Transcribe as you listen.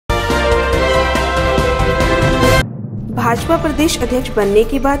भाजपा प्रदेश अध्यक्ष बनने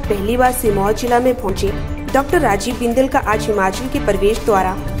के बाद पहली बार सिरमौर जिला में पहुंचे डॉक्टर राजीव बिंदल का आज हिमाचल के प्रवेश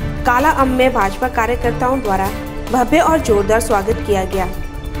द्वारा काला अम्ब में भाजपा कार्यकर्ताओं द्वारा भव्य और जोरदार स्वागत किया गया।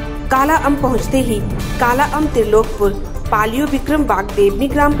 काला अम्ब पहुंचते ही काला अम्ब त्रिलोकपुर, पालियो, विक्रम बाग, देवनी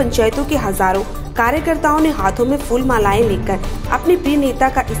ग्राम पंचायतों के हजारों कार्यकर्ताओं ने हाथों में फूल मालाएं लेकर अपने प्रिय नेता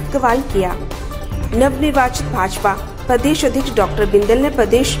का इस्तकबाल किया। नवनिर्वाचित भाजपा प्रदेश अध्यक्ष डॉक्टर बिंदल ने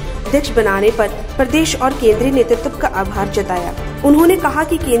प्रदेश अध्यक्ष बनाने पर प्रदेश और केंद्रीय नेतृत्व का आभार जताया। उन्होंने कहा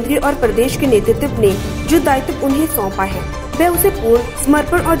कि केंद्रीय और प्रदेश के नेतृत्व ने जो दायित्व उन्हें सौंपा है वे उसे पूर्ण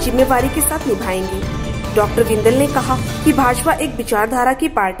समर्पण और जिम्मेवारी के साथ निभाएंगे। डॉक्टर बिंदल ने कहा कि भाजपा एक विचारधारा की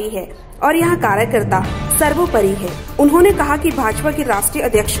पार्टी है और यहाँ कार्यकर्ता सर्वोपरि है। उन्होंने कहा कि भाजपा के राष्ट्रीय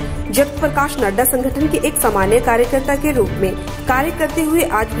अध्यक्ष जगत प्रकाश नड्डा संगठन के एक सामान्य कार्यकर्ता के रूप में कार्य करते हुए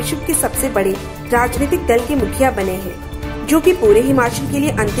आज विश्व के सबसे बड़े राजनीतिक दल के मुखिया बने हैं, जो कि पूरे हिमाचल के लिए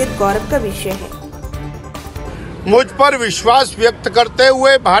अत्यंत गौरव का विषय है। मुझ पर विश्वास व्यक्त करते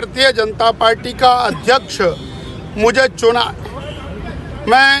हुए भारतीय जनता पार्टी का अध्यक्ष मुझे चुना।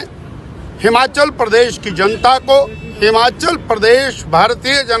 मैं हिमाचल प्रदेश की जनता को, हिमाचल प्रदेश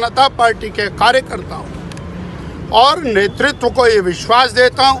भारतीय जनता पार्टी के कार्यकर्ताओं और नेतृत्व को ये विश्वास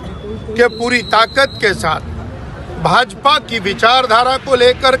देता हूँ कि पूरी ताकत के साथ भाजपा की विचारधारा को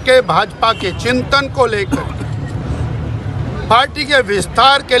लेकर के, भाजपा के चिंतन को लेकर पार्टी के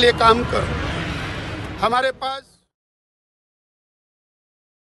विस्तार के लिए काम करूँ। हमारे पास